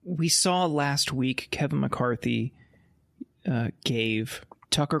we saw last week Kevin McCarthy gave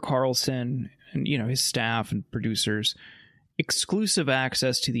Tucker Carlson and his staff and producers exclusive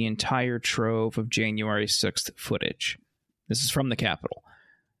access to the entire trove of January 6th footage. This is from the Capitol.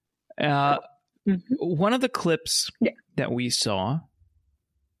 One of the clips that we saw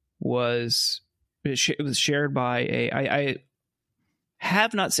was shared by I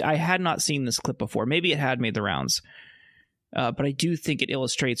had not seen this clip before. Maybe it had made the rounds, but I do think it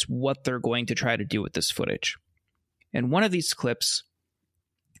illustrates what they're going to try to do with this footage. And one of these clips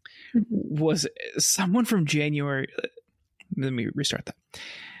was someone from January. Let me restart that.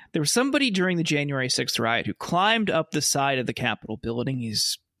 There was somebody during the January 6th riot who climbed up the side of the Capitol building.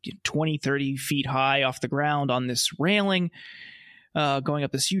 He's 20, 30 feet high off the ground on this railing, going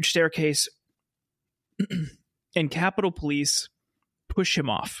up this huge staircase. And Capitol Police push him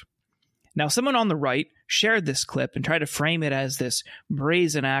off. Now, someone on the right shared this clip and tried to frame it as this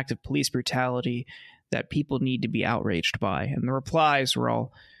brazen act of police brutality that people need to be outraged by. And the replies were a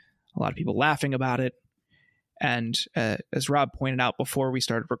lot of people laughing about it. And as Rob pointed out before we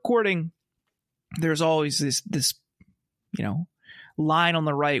started recording, there's always this line on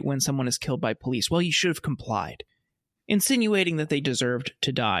the right when someone is killed by police. Well, you should have complied, insinuating that they deserved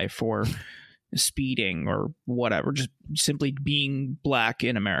to die for speeding or whatever, just simply being black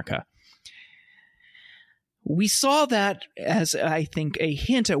in America. We saw that as, I think, a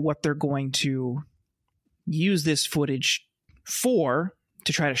hint at what they're going to use this footage for,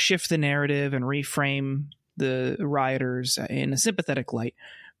 to try to shift the narrative and reframe the rioters in a sympathetic light.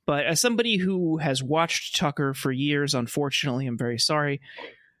 But as somebody who has watched Tucker for years, unfortunately, I'm very sorry.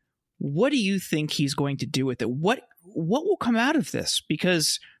 What do you think he's going to do with it? What will come out of this?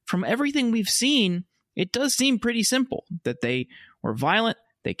 Because from everything we've seen, it does seem pretty simple that they were violent.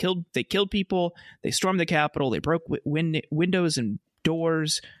 They killed people. They stormed the Capitol. They broke windows and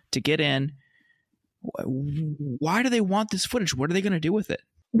doors to get in. Why do they want this footage? What are they going to do with it?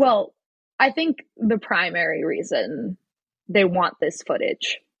 Well, I think the primary reason they want this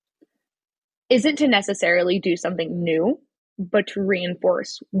footage isn't to necessarily do something new, but to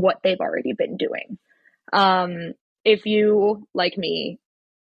reinforce what they've already been doing. If you, like me,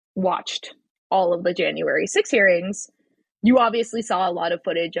 watched all of the January 6 hearings, you obviously saw a lot of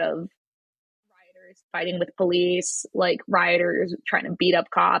footage of rioters fighting with police, like rioters trying to beat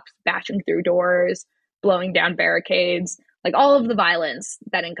up cops, bashing through doors, blowing down barricades, like all of the violence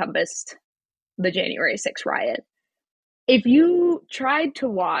that encompassed the January 6 riot. If you tried to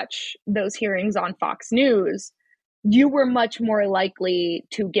watch those hearings on Fox News, you were much more likely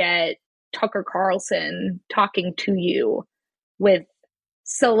to get Tucker Carlson talking to you with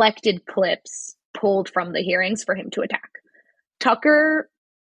selected clips pulled from the hearings for him to attack. Tucker,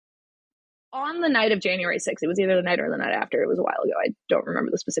 on the night of January 6th, it was either the night or the night after, it was a while ago, I don't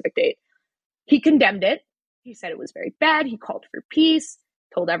remember the specific date, he condemned it. He said it was very bad. He called for peace,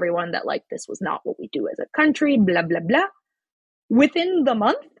 told everyone that, like, this was not what we do as a country, blah, blah, blah. Within the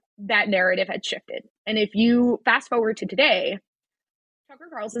month, that narrative had shifted. And if you fast forward to today, Tucker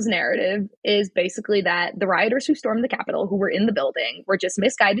Carlson's narrative is basically that the rioters who stormed the Capitol, who were in the building, were just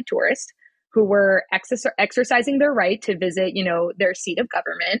misguided tourists who were exercising their right to visit, their seat of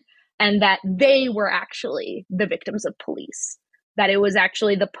government, and that they were actually the victims of police, that it was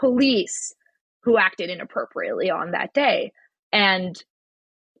actually the police who acted inappropriately on that day. And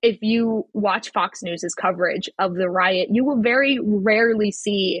if you watch Fox News's coverage of the riot, you will very rarely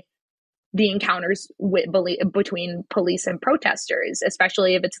see the encounters between police and protesters,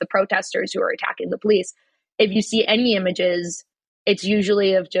 especially if it's the protesters who are attacking the police. If you see any images, it's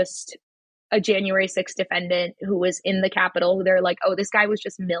usually of just a January 6th defendant who was in the Capitol. They're like, oh, this guy was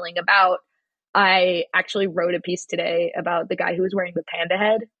just milling about. I actually wrote a piece today about the guy who was wearing the panda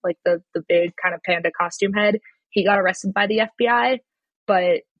head, like the big kind of panda costume head. He got arrested by the FBI.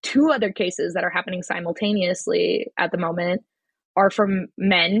 But two other cases that are happening simultaneously at the moment are from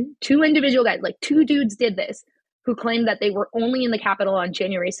men, two individual guys, like two dudes did this, who claimed that they were only in the Capitol on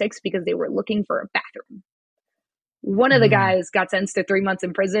January 6th because they were looking for a bathroom. One of the guys got sentenced to 3 months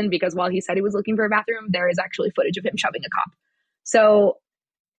in prison because while he said he was looking for a bathroom, there is actually footage of him shoving a cop. So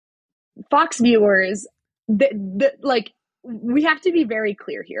Fox viewers, we have to be very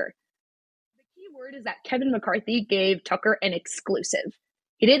clear here. The key word is that Kevin McCarthy gave Tucker an exclusive.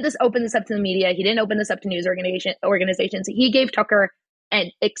 He didn't just open this up to the media. He didn't open this up to news organizations. He gave Tucker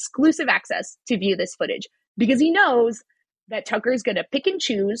an exclusive access to view this footage because he knows that Tucker's going to pick and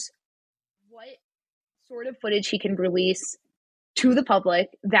choose what sort of footage he can release to the public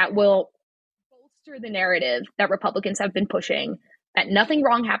that will bolster the narrative that Republicans have been pushing, that nothing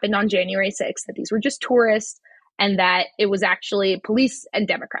wrong happened on January 6th, that these were just tourists, and that it was actually police and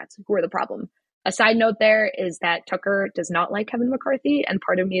Democrats who were the problem. A side note there is that Tucker does not like Kevin McCarthy, and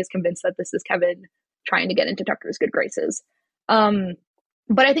part of me is convinced that this is Kevin trying to get into Tucker's good graces.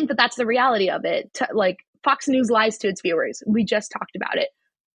 But I think that that's the reality of it. Like, Fox News lies to its viewers. We just talked about it.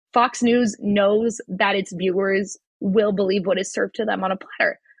 Fox News knows that its viewers will believe what is served to them on a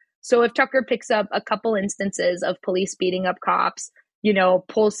platter. So if Tucker picks up a couple instances of police beating up cops, you know,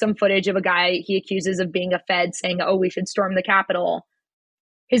 pulls some footage of a guy he accuses of being a Fed saying, oh, we should storm the Capitol,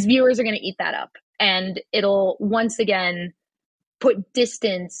 his viewers are going to eat that up. And it'll once again put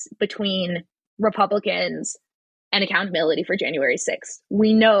distance between Republicans and accountability for January 6th.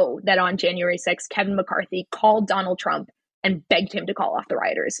 We know that on January 6th, Kevin McCarthy called Donald Trump and begged him to call off the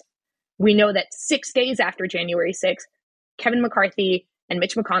rioters. We know that 6 days after January 6th, Kevin McCarthy and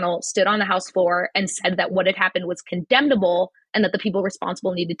Mitch McConnell stood on the House floor and said that what had happened was condemnable and that the people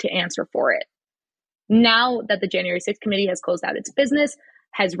responsible needed to answer for it. Now that the January 6th committee has closed out its business,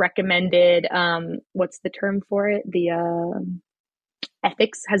 has recommended, what's the term for it?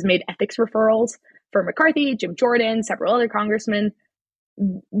 Ethics, has made ethics referrals for McCarthy, Jim Jordan, several other congressmen.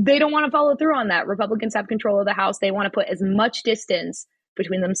 They don't want to follow through on that. Republicans have control of the House. They want to put as much distance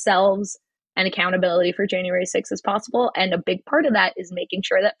between themselves and accountability for January 6th as possible. And a big part of that is making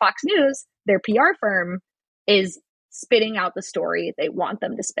sure that Fox News, their PR firm, is spitting out the story they want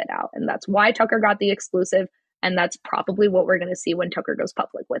them to spit out. And that's why Tucker got the exclusive. And that's probably what we're going to see when Tucker goes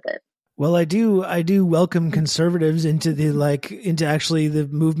public with it. Well, I do welcome conservatives into into actually the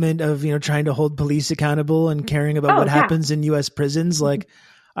movement of, you know, trying to hold police accountable and caring about what happens in U.S. prisons. Like,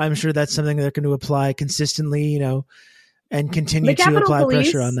 I'm sure that's something they're going to apply consistently, you know, and continue to apply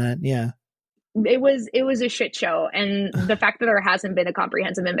pressure on that. Yeah. It was a shit show. And the fact that there hasn't been a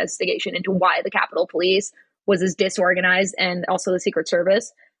comprehensive investigation into why the Capitol Police was as disorganized, and also the Secret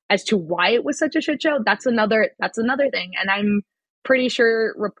Service, as to why it was such a shit show, that's another thing. And I'm pretty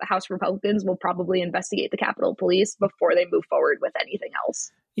sure House Republicans will probably investigate the Capitol Police before they move forward with anything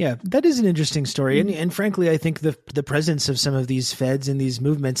else. Yeah, that is an interesting story. And frankly, I think the presence of some of these feds and these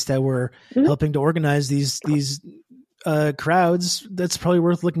movements that were helping to organize these crowds, that's probably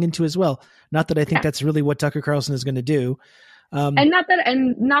worth looking into as well. Not that I think that's really what Tucker Carlson is going to do. And not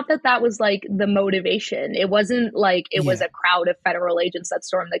that was like the motivation. It wasn't like it was a crowd of federal agents that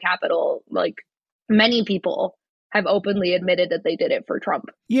stormed the Capitol. Like, many people have openly admitted that they did it for Trump.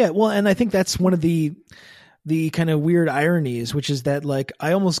 Yeah, well, and I think that's one of the kind of weird ironies, which is that, like,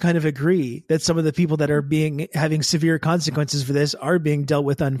 I almost kind of agree that some of the people that are having severe consequences for this are being dealt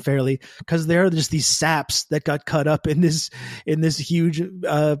with unfairly, because there are just these saps that got caught up in this huge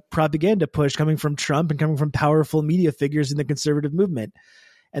propaganda push coming from Trump and coming from powerful media figures in the conservative movement.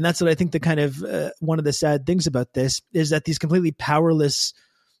 And that's what I think the kind of one of the sad things about this is, that these completely powerless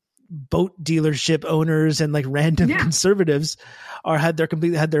boat dealership owners and like random conservatives had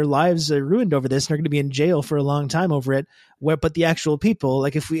their lives ruined over this, and are going to be in jail for a long time over it. But the actual people,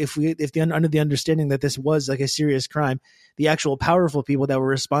 like if under the understanding that this was like a serious crime, the actual powerful people that were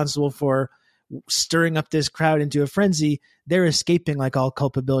responsible for stirring up this crowd into a frenzy, they're escaping like all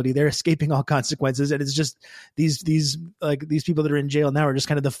culpability. They're escaping all consequences. And it's just these people that are in jail now are just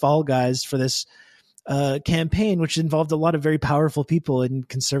kind of the fall guys for this campaign, which involved a lot of very powerful people in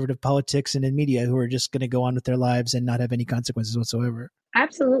conservative politics and in media who are just going to go on with their lives and not have any consequences whatsoever.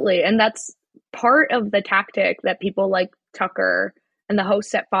 Absolutely. And that's part of the tactic that people like Tucker and the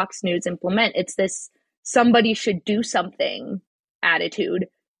hosts at Fox News implement. It's this somebody should do something attitude,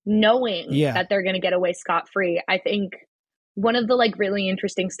 knowing that they're going to get away scot-free. I think one of the like really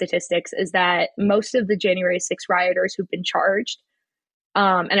interesting statistics is that most of the January 6th rioters who've been charged,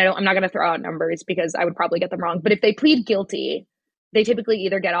 and I'm not going to throw out numbers because I would probably get them wrong, but if they plead guilty, they typically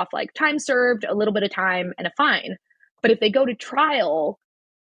either get off like time served, a little bit of time, and a fine. But if they go to trial,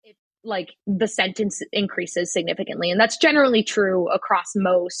 like the sentence increases significantly. And that's generally true across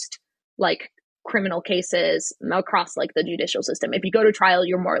most like criminal cases, across like the judicial system. If you go to trial,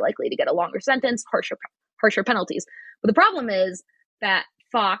 you're more likely to get a longer sentence, harsher penalties. But the problem is that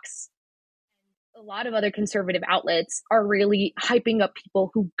Fox, a lot of other conservative outlets are really hyping up people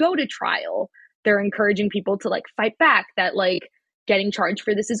who go to trial. They're encouraging people to like fight back, that like getting charged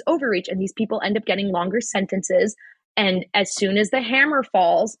for this is overreach. And these people end up getting longer sentences. And as soon as the hammer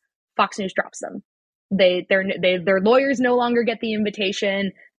falls, Fox News drops them. Their lawyers no longer get the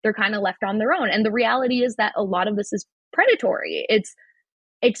invitation. They're kind of left on their own. And the reality is that a lot of this is predatory. It's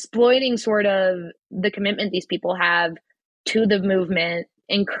exploiting sort of the commitment these people have to the movement,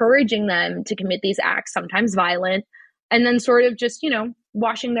 encouraging them to commit these acts, sometimes violent, and then sort of just,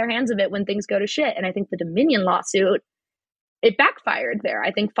 washing their hands of it when things go to shit. And I think the Dominion lawsuit, it backfired there.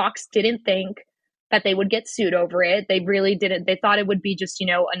 I think Fox didn't think that they would get sued over it. They really didn't. They thought it would be just,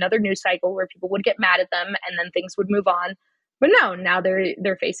 another news cycle where people would get mad at them and then things would move on. But no, now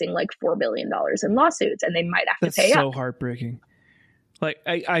they're facing like $4 billion in lawsuits, and they might have to pay up. That's so heartbreaking. Like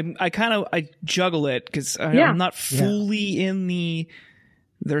I juggle it because I'm not fully in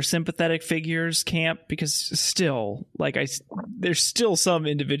their sympathetic figures camp, because still, there's still some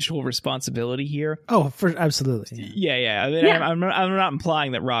individual responsibility here. Oh, absolutely. Yeah. I mean, I'm not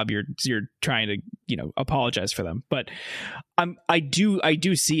implying that, Rob, you're trying to apologize for them, but I do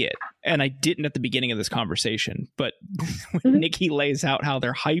see it, and I didn't at the beginning of this conversation. But when Nikki lays out how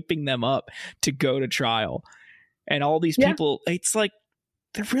they're hyping them up to go to trial, and all these people, it's like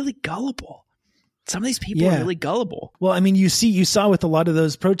they're really gullible. Some of these people are really gullible. Well, I mean, you saw with a lot of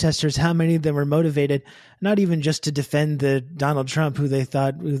those protesters how many of them were motivated, not even just to defend the Donald Trump, who they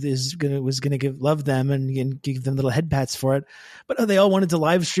thought was going to love them and give them little head pats for it, but they all wanted to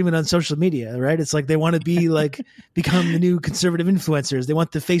live stream it on social media, right? It's like they want to be become the new conservative influencers. They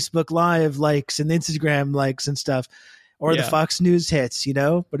want the Facebook Live likes and the Instagram likes and stuff, or the Fox News hits,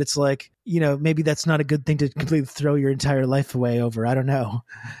 but it's like, maybe that's not a good thing to completely throw your entire life away over. I don't know.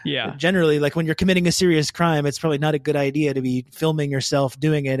 Yeah. But generally, when you're committing a serious crime, it's probably not a good idea to be filming yourself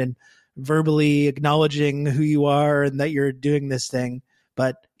doing it and verbally acknowledging who you are and that you're doing this thing.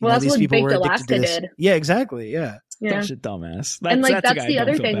 But that's these what people Baked were addicted Alaska to this. did. Yeah, exactly. Yeah. Such a dumbass. That's the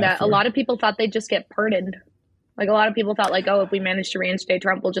other thing that a lot of people thought they'd just get pardoned. Like, a lot of people thought, if we manage to reinstate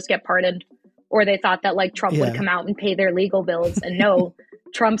Trump, we'll just get pardoned. Or they thought that Trump would come out and pay their legal bills. And no,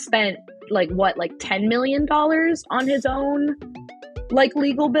 Trump spent $10 million on his own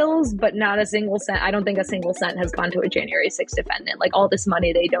legal bills, but not a single cent. I don't think a single cent has gone to a January 6th defendant. All this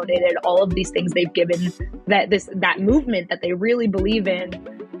money they donated, all of these things they've given that movement that they really believe in,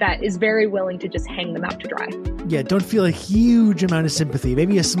 that is very willing to just hang them out to dry. Yeah, don't feel a huge amount of sympathy.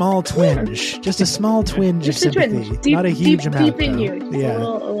 Maybe a small twinge. Just a small twinge of sympathy. Twinge. Not a huge amount. Deep in you. Yeah. A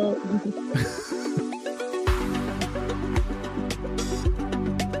little.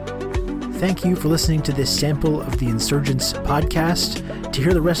 Thank you for listening to this sample of the Insurgents podcast. To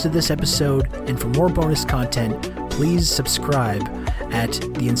hear the rest of this episode and for more bonus content, please subscribe at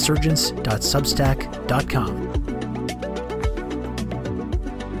theinsurgents.substack.com.